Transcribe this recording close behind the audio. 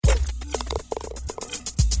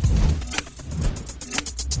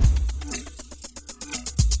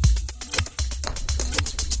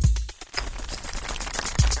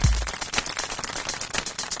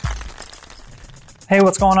Hey,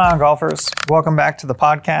 what's going on, golfers? Welcome back to the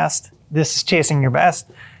podcast. This is Chasing Your Best,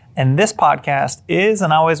 and this podcast is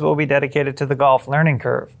and always will be dedicated to the golf learning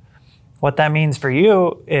curve. What that means for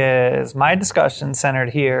you is my discussions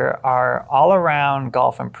centered here are all around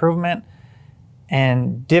golf improvement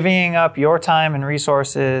and divvying up your time and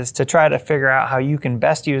resources to try to figure out how you can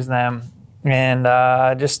best use them and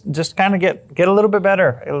just kind of get a little bit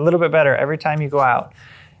better every time you go out.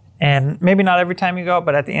 And maybe not every time you go out,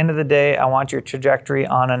 but at the end of the day, I want your trajectory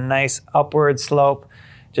on a nice upward slope,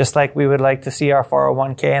 just like we would like to see our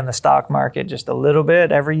 401k in the stock market, just a little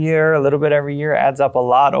bit every year adds up a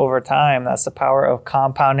lot over time. That's the power of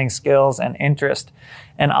compounding skills and interest,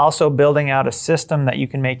 and also building out a system that you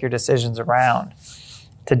can make your decisions around.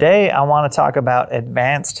 Today, I want to talk about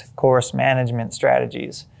advanced course management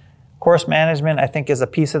strategies. Course management, I think, is a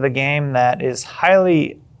piece of the game that is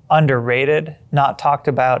highly underrated, not talked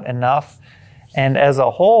about enough. And as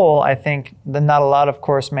a whole, I think not a lot of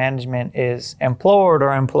course management is employed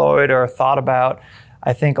or thought about.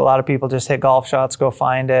 I think a lot of people just hit golf shots, go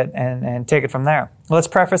find it, and take it from there. Let's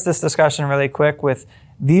preface this discussion really quick with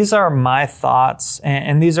these are my thoughts,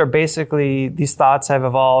 and these thoughts have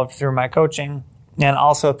evolved through my coaching and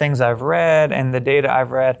also things I've read and the data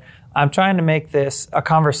I've read. I'm trying to make this a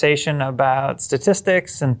conversation about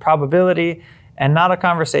statistics and probability, and not a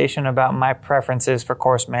conversation about my preferences for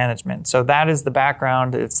course management. So that is the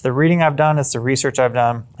background. It's the reading I've done. It's the research I've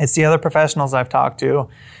done. It's the other professionals I've talked to.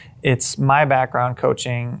 It's my background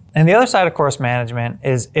coaching. And the other side of course management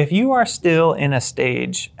is if you are still in a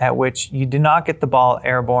stage at which you do not get the ball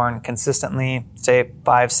airborne consistently, say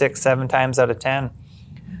 5, 6, 7 times out of 10,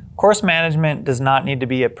 course management does not need to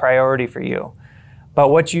be a priority for you. But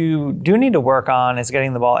what you do need to work on is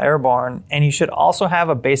getting the ball airborne, and you should also have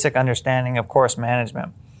a basic understanding of course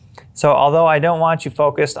management. So although I don't want you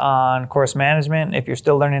focused on course management, if you're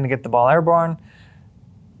still learning to get the ball airborne,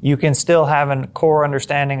 you can still have a core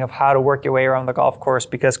understanding of how to work your way around the golf course,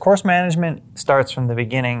 because course management starts from the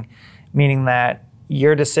beginning, meaning that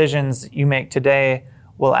your decisions you make today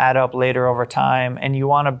will add up later over time, and you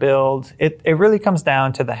want to build, it really comes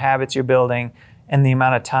down to the habits you're building and the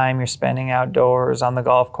amount of time you're spending outdoors on the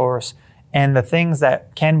golf course, and the things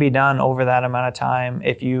that can be done over that amount of time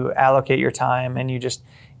if you allocate your time and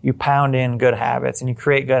you pound in good habits and you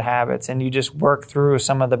create good habits and you just work through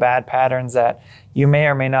some of the bad patterns that you may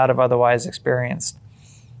or may not have otherwise experienced.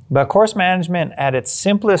 But course management at its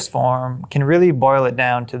simplest form can really boil it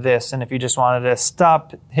down to this. And if you just wanted to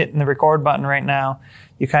stop hitting the record button right now,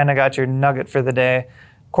 you kind of got your nugget for the day.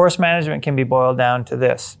 Course management can be boiled down to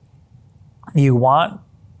this. You want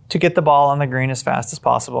to get the ball on the green as fast as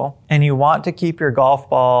possible, and you want to keep your golf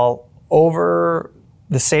ball over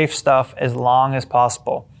the safe stuff as long as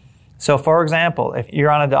possible. So for example, if you're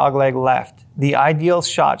on a dogleg left, the ideal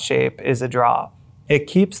shot shape is a draw. It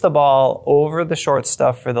keeps the ball over the short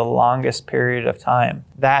stuff for the longest period of time.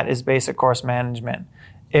 That is basic course management.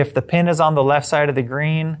 If the pin is on the left side of the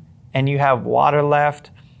green and you have water left,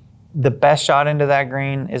 the best shot into that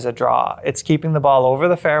green is a draw. It's keeping the ball over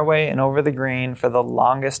the fairway and over the green for the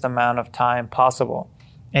longest amount of time possible.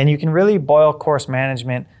 And you can really boil course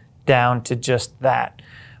management down to just that.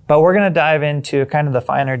 But we're going to dive into kind of the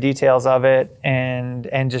finer details of it and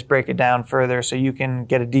just break it down further so you can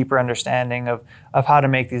get a deeper understanding of how to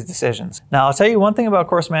make these decisions. Now, I'll tell you one thing about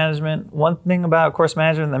course management. One thing about course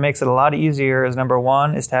management that makes it a lot easier is, number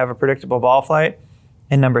one, is to have a predictable ball flight,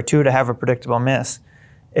 and number two, to have a predictable miss.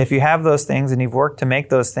 If you have those things and you've worked to make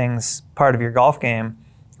those things part of your golf game,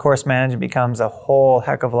 course management becomes a whole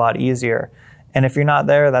heck of a lot easier. And if you're not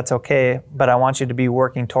there, that's okay, but I want you to be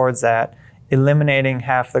working towards that. Eliminating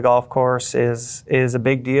half the golf course is a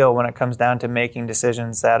big deal when it comes down to making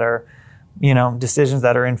decisions that are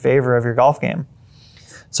in favor of your golf game.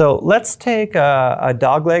 So let's take a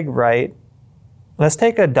dogleg right. Let's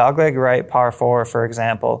take a dogleg right par 4, for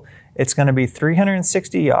example. It's going to be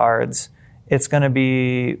 360 yards. It's going to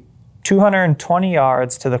be 220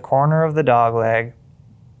 yards to the corner of the dogleg.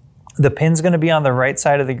 The pin's going to be on the right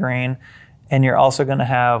side of the green, and you're also going to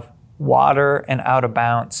have water and out of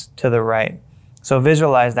bounds to the right. So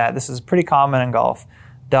visualize that. This is pretty common in golf.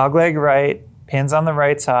 Dogleg right, pins on the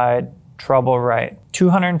right side, trouble right.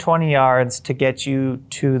 220 yards to get you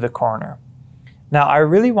to the corner. Now, I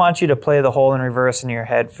really want you to play the hole in reverse in your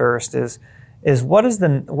head first. What is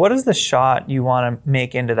the shot you want to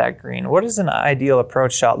make into that green? What does an ideal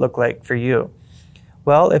approach shot look like for you?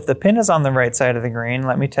 Well, if the pin is on the right side of the green,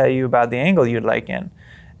 let me tell you about the angle you'd like in.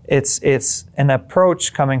 It's an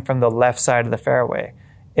approach coming from the left side of the fairway.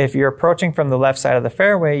 If you're approaching from the left side of the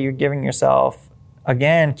fairway, you're giving yourself,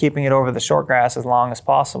 again, keeping it over the short grass as long as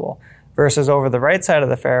possible, versus over the right side of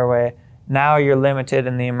the fairway, now you're limited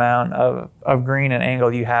in the amount of green and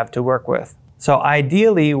angle you have to work with. So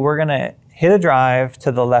ideally, we're going to hit a drive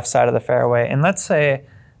to the left side of the fairway. And let's say,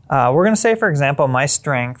 we're going to say, for example, my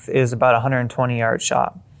strength is about a 120-yard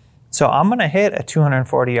shot. So I'm going to hit a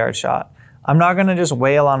 240-yard shot. I'm not going to just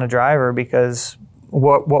wail on a driver because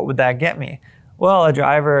what would that get me? Well, a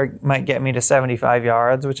driver might get me to 75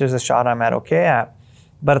 yards, which is a shot I'm okay at.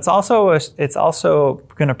 But it's also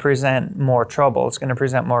going to present more trouble. It's going to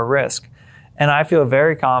present more risk. And I feel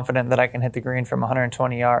very confident that I can hit the green from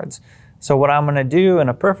 120 yards. So what I'm going to do in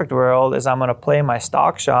a perfect world is I'm going to play my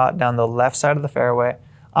stock shot down the left side of the fairway.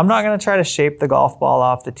 I'm not going to try to shape the golf ball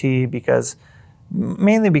off the tee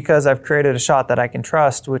mainly because I've created a shot that I can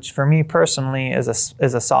trust, which for me personally is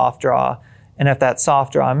a soft draw. And if that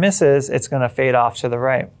soft draw misses, it's going to fade off to the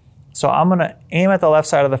right. So I'm going to aim at the left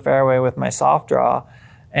side of the fairway with my soft draw.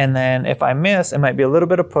 And then if I miss, it might be a little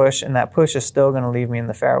bit of push, and that push is still going to leave me in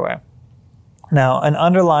the fairway. Now, an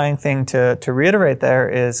underlying thing to reiterate there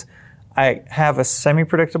is I have a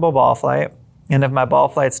semi-predictable ball flight, and if my ball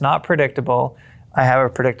flight's not predictable, I have a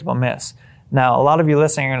predictable miss. Now, a lot of you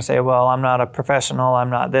listening are going to say, well, I'm not a professional, I'm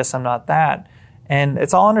not this, I'm not that. And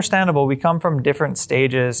it's all understandable. We come from different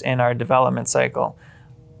stages in our development cycle.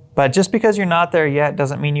 But just because you're not there yet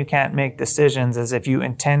doesn't mean you can't make decisions as if you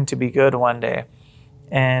intend to be good one day.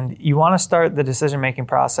 And you want to start the decision-making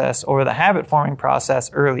process or the habit-forming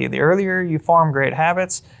process early. The earlier you form great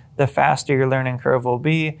habits, the faster your learning curve will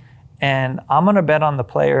be. And I'm going to bet on the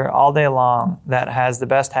player all day long that has the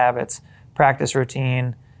best habits, practice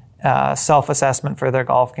routine, self-assessment for their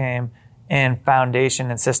golf game, and foundation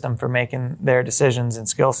and system for making their decisions and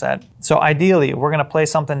skill set. So ideally, we're going to play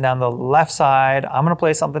something down the left side. I'm going to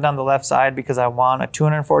play something down the left side because I want a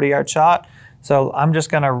 240-yard shot. So I'm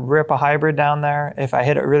just going to rip a hybrid down there. If I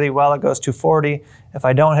hit it really well, it goes 240. If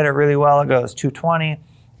I don't hit it really well, it goes 220.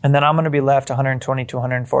 And then I'm going to be left 120 to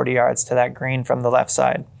 140 yards to that green from the left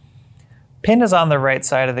side. Pin is on the right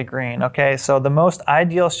side of the green, okay? So the most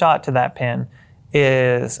ideal shot to that pin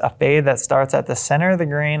is a fade that starts at the center of the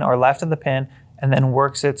green or left of the pin and then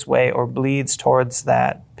works its way or bleeds towards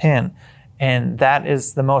that pin. And that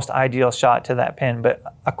is the most ideal shot to that pin. But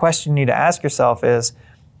a question you need to ask yourself is,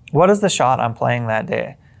 what is the shot I'm playing that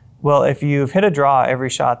day? Well, if you've hit a draw every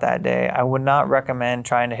shot that day, I would not recommend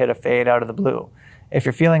trying to hit a fade out of the blue. If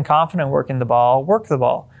you're feeling confident working the ball, work the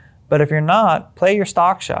ball. But if you're not, play your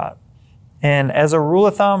stock shot. And as a rule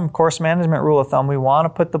of thumb, course management rule of thumb, we want to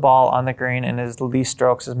put the ball on the green in as least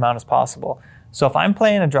strokes amount as possible. So if I'm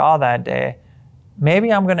playing a draw that day,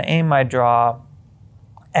 maybe I'm going to aim my draw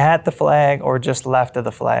at the flag or just left of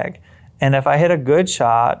the flag. And if I hit a good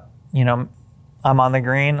shot, I'm on the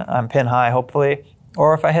green, I'm pin high, hopefully.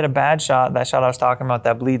 Or if I hit a bad shot, that shot I was talking about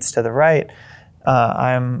that bleeds to the right,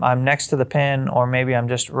 I'm next to the pin, or maybe I'm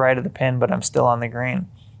just right of the pin, but I'm still on the green.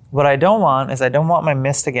 What I don't want is I don't want my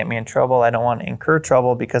miss to get me in trouble. I don't want to incur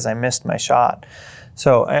trouble because I missed my shot.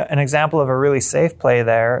 So an example of a really safe play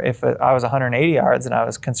there, if I was 180 yards and I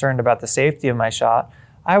was concerned about the safety of my shot,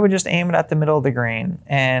 I would just aim it at the middle of the green.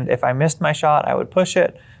 And if I missed my shot, I would push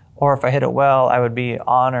it. Or if I hit it well, I would be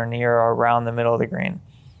on or near or around the middle of the green.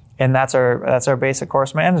 And that's our basic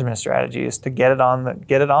course management strategy, is to get it on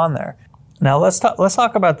there. Now let's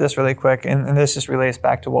talk about this really quick, and this just relates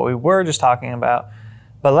back to what we were just talking about.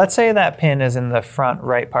 But let's say that pin is in the front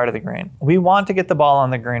right part of the green. We want to get the ball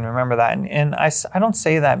on the green, remember that. And I don't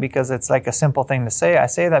say that because it's like a simple thing to say. I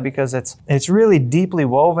say that because it's really deeply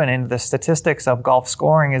woven into the statistics of golf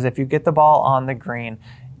scoring, is if you get the ball on the green,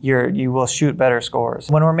 you will shoot better scores.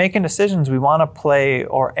 When we're making decisions, we want to play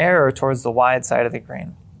or err towards the wide side of the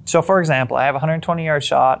green. So for example, I have a 120-yard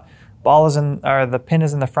shot, the pin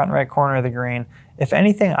is in the front right corner of the green. If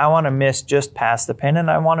anything, I want to miss just past the pin,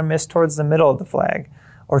 and I want to miss towards the middle of the flag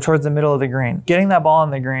or towards the middle of the green. Getting that ball on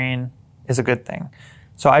the green is a good thing.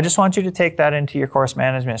 So I just want you to take that into your course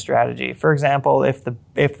management strategy. For example, if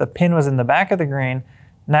the pin was in the back of the green,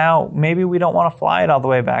 now maybe we don't want to fly it all the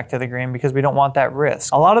way back to the green because we don't want that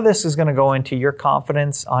risk. A lot of this is going to go into your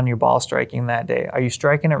confidence on your ball striking that day. Are you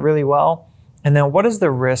striking it really well? And then what is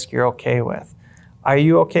the risk you're okay with? Are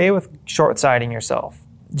you okay with short-siding yourself?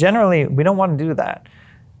 Generally, we don't want to do that.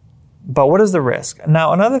 But what is the risk?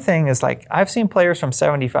 Now, another thing is, like, I've seen players from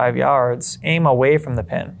 75 yards aim away from the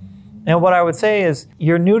pin. And what I would say is,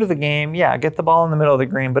 you're new to the game, yeah, get the ball in the middle of the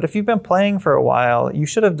green. But if you've been playing for a while, you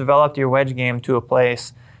should have developed your wedge game to a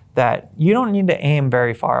place that you don't need to aim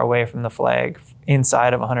very far away from the flag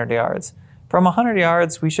inside of 100 yards. From 100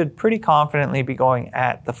 yards, we should pretty confidently be going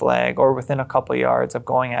at the flag or within a couple yards of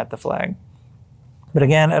going at the flag. But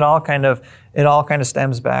again, it all kind of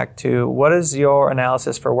stems back to what is your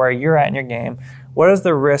analysis for where you're at in your game? What is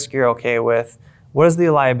the risk you're okay with? What is the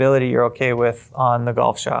liability you're okay with on the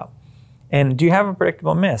golf shot? And do you have a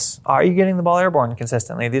predictable miss? Are you getting the ball airborne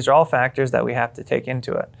consistently? These are all factors that we have to take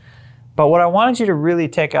into it. But what I wanted you to really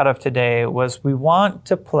take out of today was we want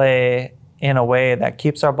to play in a way that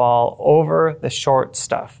keeps our ball over the short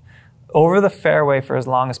stuff, over the fairway for as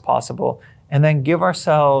long as possible, and then give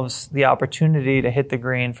ourselves the opportunity to hit the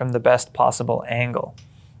green from the best possible angle.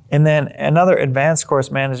 And then another advanced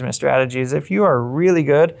course management strategy is if you are really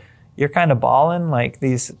good, you're kind of balling like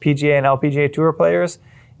these PGA and LPGA Tour players,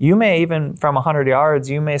 you may even from 100 yards,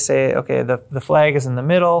 you may say, okay, the flag is in the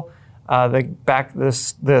middle,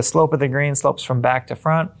 the slope of the green slopes from back to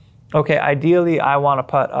front. Okay, ideally I want to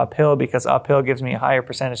putt uphill because uphill gives me a higher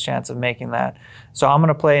percentage chance of making that. So I'm going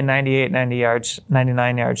to play a 99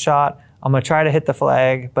 yard shot. I'm going to try to hit the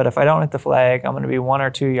flag, but if I don't hit the flag, I'm going to be 1 or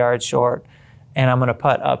 2 yards short, and I'm going to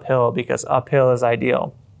putt uphill because uphill is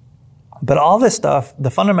ideal. But all this stuff,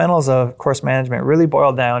 the fundamentals of course management really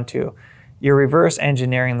boil down to you're reverse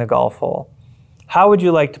engineering the golf hole. How would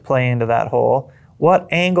you like to play into that hole? What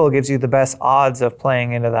angle gives you the best odds of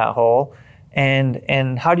playing into that hole?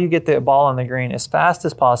 And how do you get the ball on the green as fast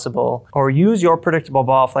as possible, or use your predictable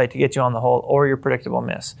ball flight to get you on the hole, or your predictable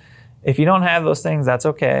miss? If you don't have those things, that's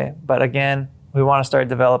okay. But again, we want to start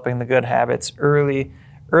developing the good habits early.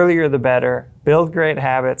 Earlier the better. Build great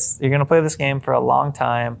habits. You're going to play this game for a long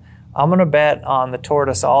time. I'm going to bet on the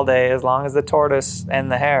tortoise all day, as long as the tortoise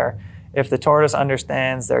and the hare. If the tortoise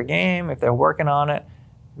understands their game, if they're working on it,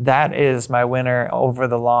 that is my winner over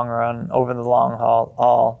the long run, over the long haul,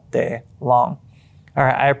 all day long. All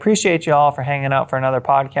right, I appreciate you all for hanging out for another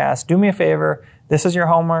podcast. Do me a favor. This is your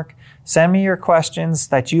homework. Send me your questions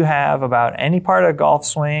that you have about any part of golf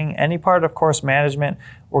swing, any part of course management.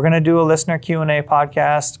 We're going to do a listener Q&A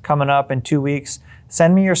podcast coming up in 2 weeks.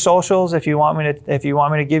 Send me your socials if you want me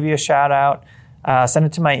to give you a shout out. Send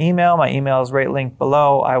it to my email. My email is right linked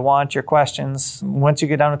below. I want your questions. Once you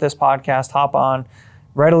get done with this podcast, hop on,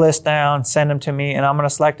 write a list down, send them to me, and I'm going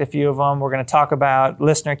to select a few of them. We're going to talk about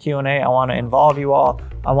listener Q&A. I want to involve you all.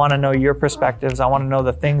 I want to know your perspectives. I want to know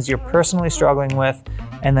the things you're personally struggling with,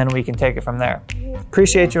 and then we can take it from there.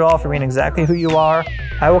 Appreciate you all for being exactly who you are.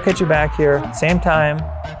 I will catch you back here, same time,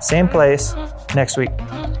 same place, next week.